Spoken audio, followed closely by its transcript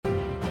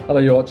Hello,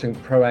 you're watching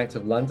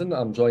Proactive London.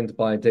 I'm joined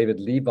by David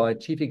Levi,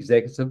 Chief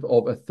Executive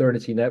of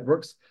Ethernity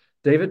Networks.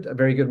 David, a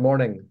very good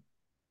morning.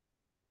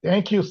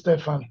 Thank you,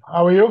 Stefan.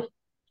 How are you?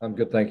 I'm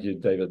good, thank you,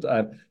 David.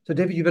 So,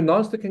 David, you've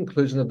announced the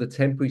conclusion of the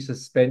Temporary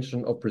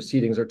Suspension of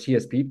Proceedings, or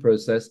TSP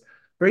process.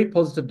 Very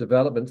positive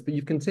developments, but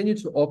you've continued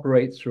to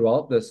operate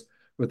throughout this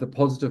with a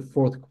positive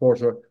fourth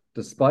quarter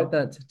despite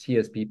that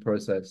TSP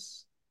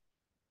process.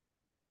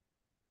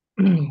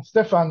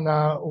 Stefan,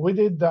 we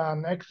did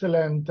an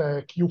excellent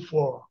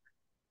Q4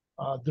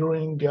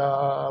 during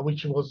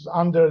which was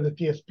under the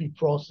TSP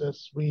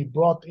process. We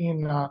brought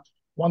in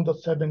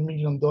 $1.7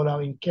 million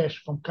in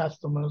cash from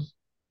customers.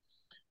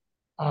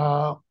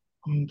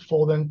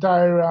 For the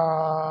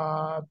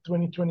entire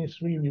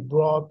 2023, we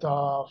brought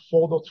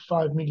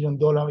 $4.5 million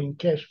in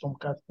cash from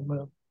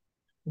customers.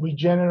 We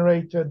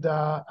generated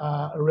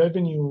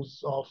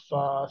revenues of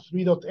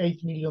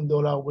 $3.8 million,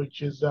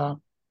 which is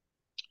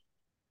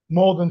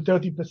more than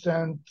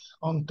 30%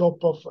 on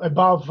top of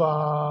above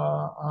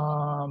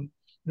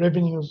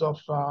revenues of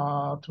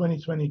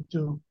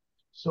 2022.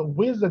 So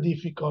with the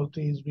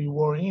difficulties we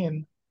were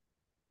in,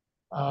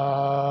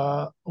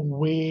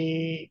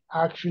 we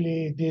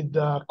actually did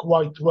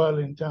quite well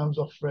in terms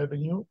of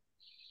revenue.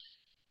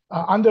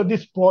 Under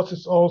this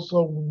process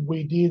also,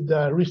 we did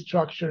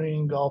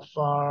restructuring of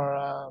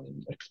our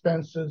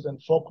expenses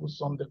and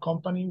focus on the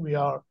company. We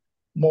are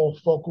more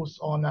focused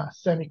on a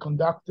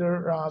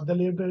semiconductor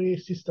delivery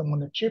system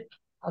on a chip,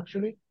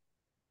 actually,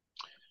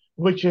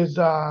 which is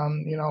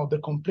the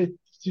complete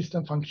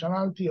system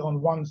functionality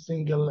on one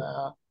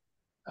single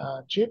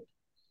chip,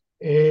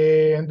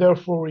 and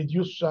therefore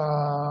reduce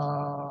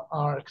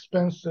our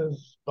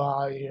expenses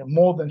by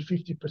more than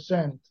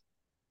 50%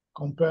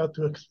 compared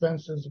to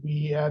expenses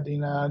we had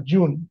in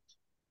June.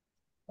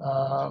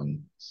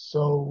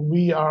 So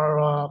we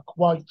are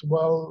quite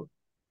well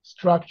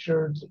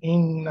structured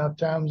in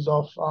terms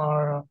of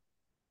our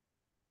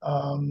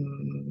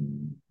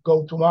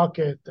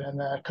go-to-market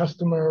and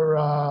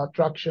customer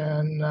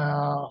traction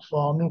for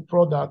our new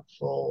product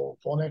for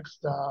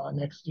next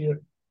year,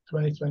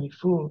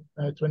 2024,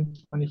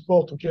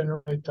 to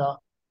generate a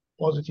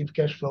positive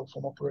cash flow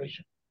from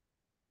operation.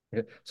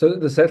 Okay. So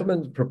the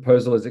settlement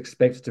proposal is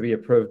expected to be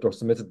approved or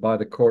submitted by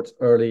the courts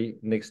early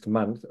next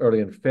month, early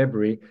in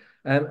February.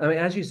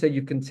 As you say,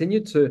 you've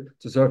continued to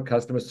serve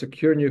customers,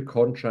 secure new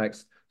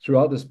contracts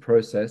throughout this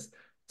process.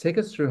 Take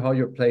us through how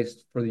you're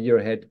placed for the year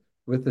ahead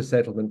with the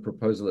settlement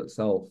proposal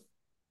itself.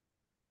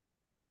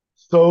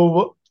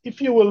 So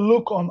if you will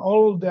look on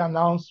all the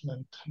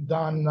announcements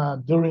done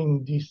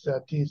during this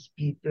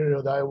TSP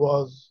period, I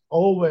was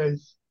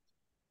always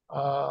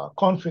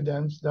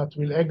confident that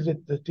we'll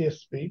exit the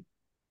TSP.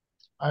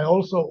 I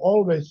also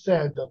always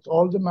said that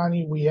all the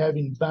money we have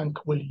in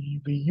bank will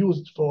be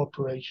used for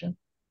operation.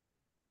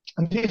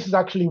 And this is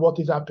actually what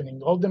is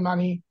happening. All the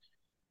money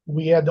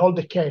we had, all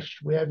the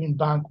cash we have in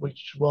bank,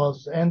 which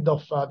was end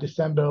of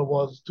December,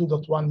 was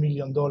 $2.1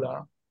 million.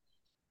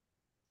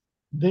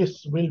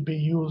 This will be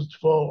used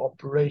for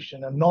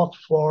operation and not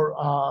for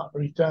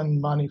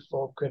return money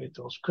for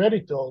creditors.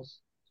 Creditors,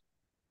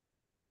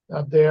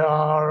 there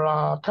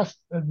are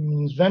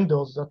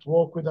vendors that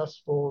work with us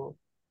for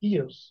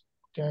years,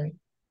 okay?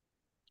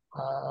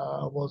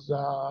 Was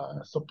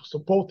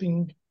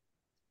supporting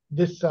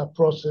this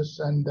process,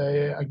 and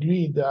they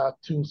agreed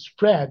to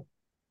spread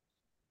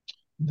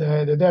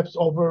the debts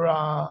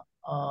over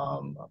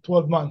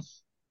 12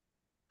 months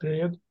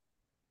period.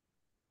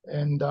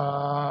 And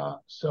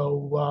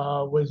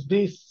so with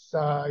this,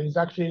 is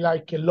actually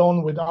like a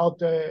loan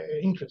without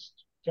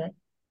interest, okay?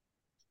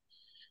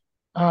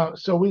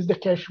 So with the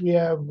cash we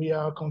have, we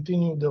are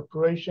continuing the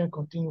operation,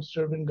 continue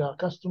serving our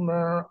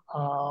customer,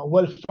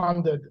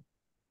 well-funded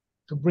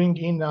to bring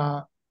in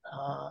a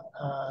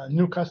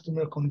new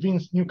customer,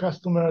 convince new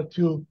customer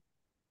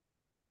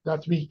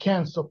that we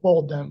can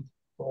support them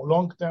for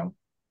long term.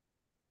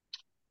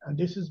 And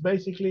this is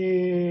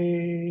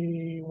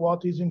basically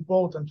what is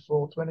important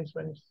for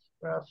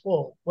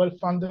 2024.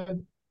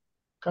 Well-funded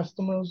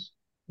customers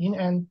in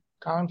and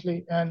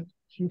currently, and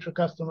future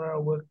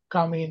customer will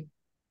come in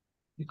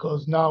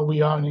because now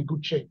we are in a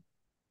good shape.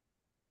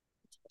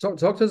 Talk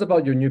to us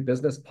about your new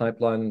business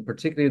pipeline,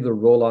 particularly the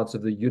rollouts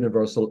of the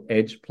Universal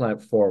Edge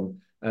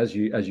platform as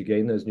you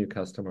gain those new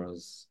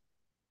customers.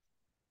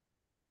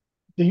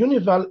 The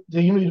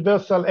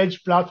Universal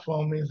Edge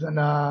platform is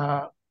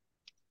a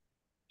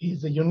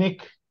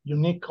unique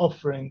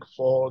offering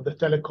for the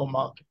telecom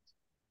market.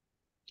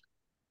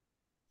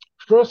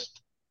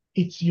 First,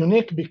 it's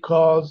unique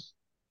because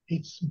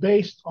it's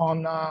based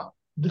on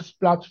this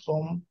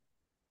platform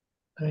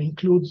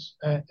includes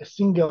a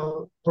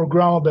single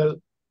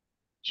programmable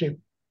chip,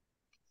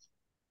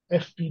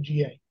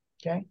 FPGA,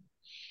 okay?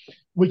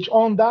 Which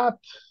on that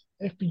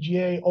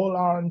FPGA, all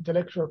our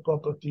intellectual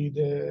property,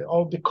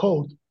 all the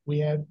code we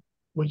have,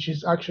 which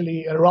is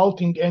actually a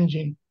routing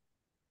engine,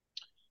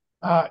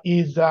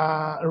 is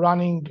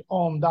running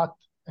on that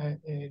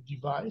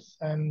device.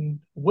 And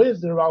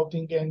with the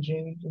routing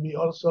engine, we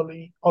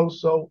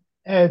also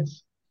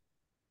adds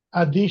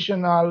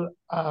additional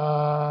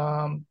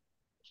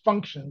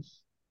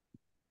functions,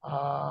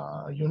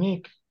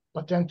 unique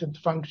patented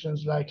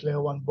functions like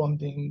layer 1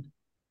 bonding,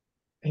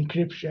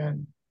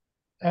 encryption,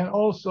 and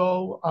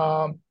also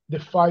the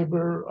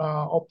fiber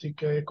optic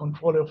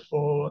controller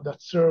that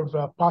serve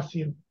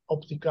passive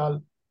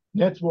optical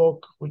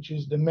network, which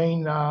is the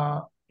main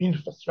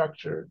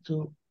infrastructure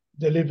to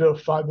deliver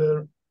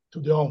fiber to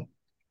the home.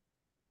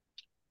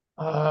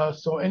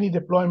 So any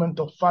deployment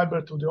of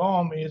fiber to the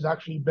home is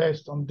actually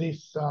based on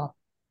this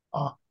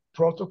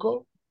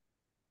protocol.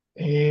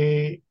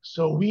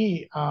 So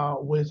we,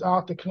 with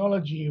our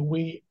technology,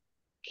 we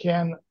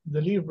can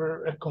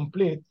deliver a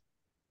complete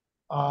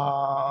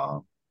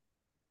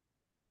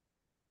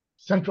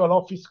central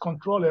office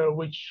controller,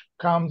 which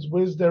comes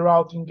with the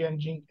routing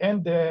engine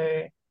and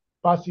the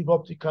passive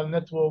optical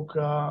network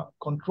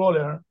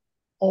controller,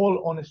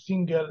 all on a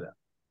single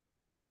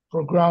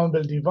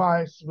programmable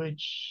device,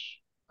 which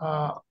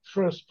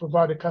first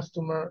provide a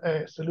customer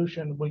a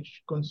solution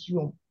which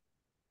consume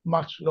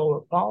much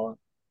lower power,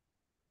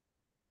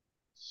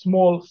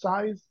 small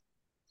size,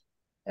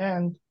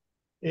 and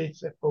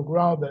it's a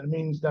programmable,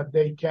 means that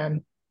they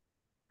can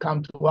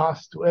come to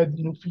us to add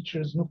new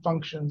features, new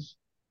functions.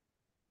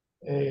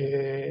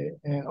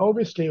 And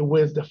obviously,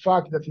 with the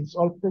fact that it's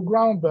all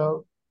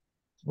programmable,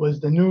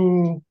 with the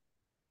new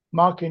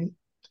market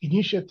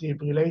initiative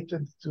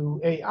related to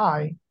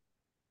AI,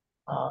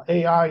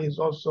 AI is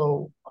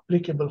also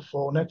applicable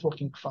for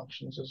networking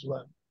functions as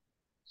well.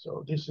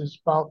 So this is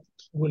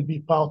will be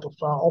part of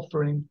our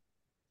offering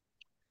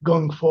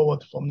going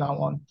forward from now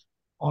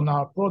on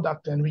our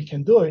product, and we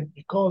can do it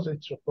because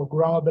it's a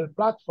programmable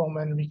platform,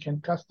 and we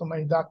can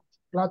customize that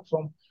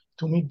platform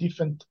to meet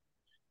different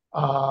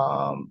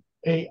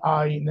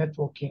AI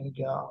networking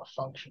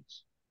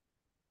functions.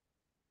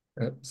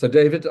 So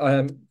David,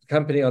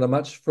 company on a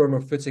much firmer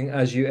footing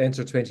as you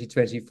enter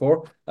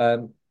 2024.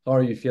 How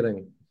are you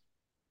feeling?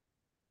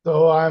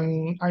 So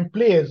I'm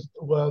pleased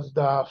with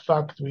the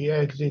fact we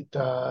exit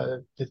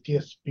the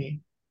TSP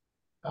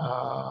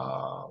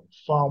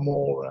far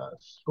more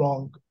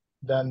strong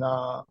than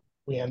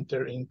we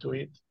enter into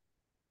it.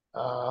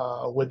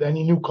 With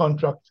any new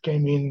contract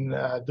came in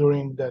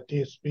during the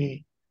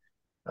TSP,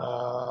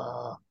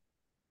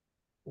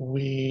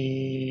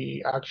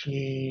 we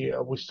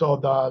saw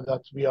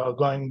that we are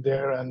going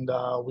there, and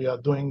we are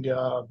doing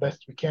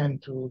best we can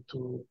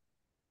to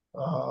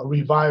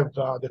revive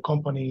the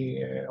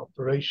company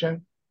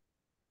operation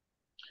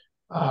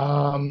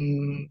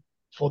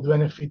for the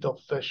benefit of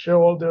the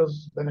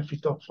shareholders,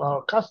 benefit of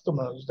our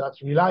customers that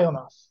rely on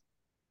us.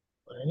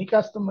 Any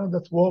customer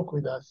that work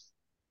with us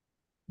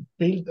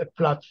build a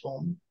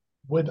platform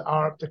with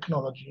our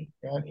technology,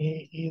 and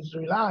he is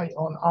rely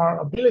on our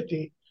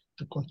ability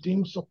to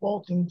continue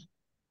supporting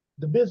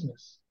the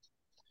business.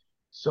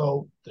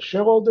 So the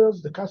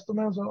shareholders, the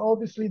customers, and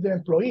obviously the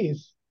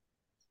employees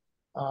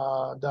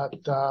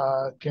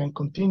that can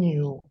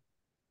continue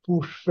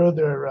push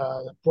further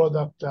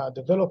product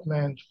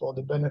development for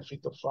the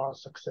benefit of our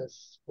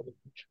success for the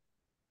future.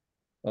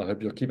 I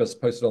hope you'll keep us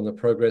posted on the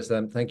progress.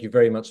 Thank you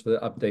very much for the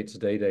update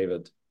today,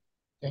 David.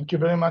 Thank you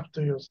very much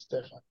to you,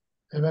 Stefan.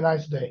 Have a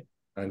nice day.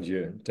 And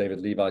you,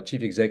 David Levi,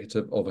 Chief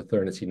Executive of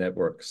Ethernity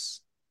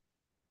Networks.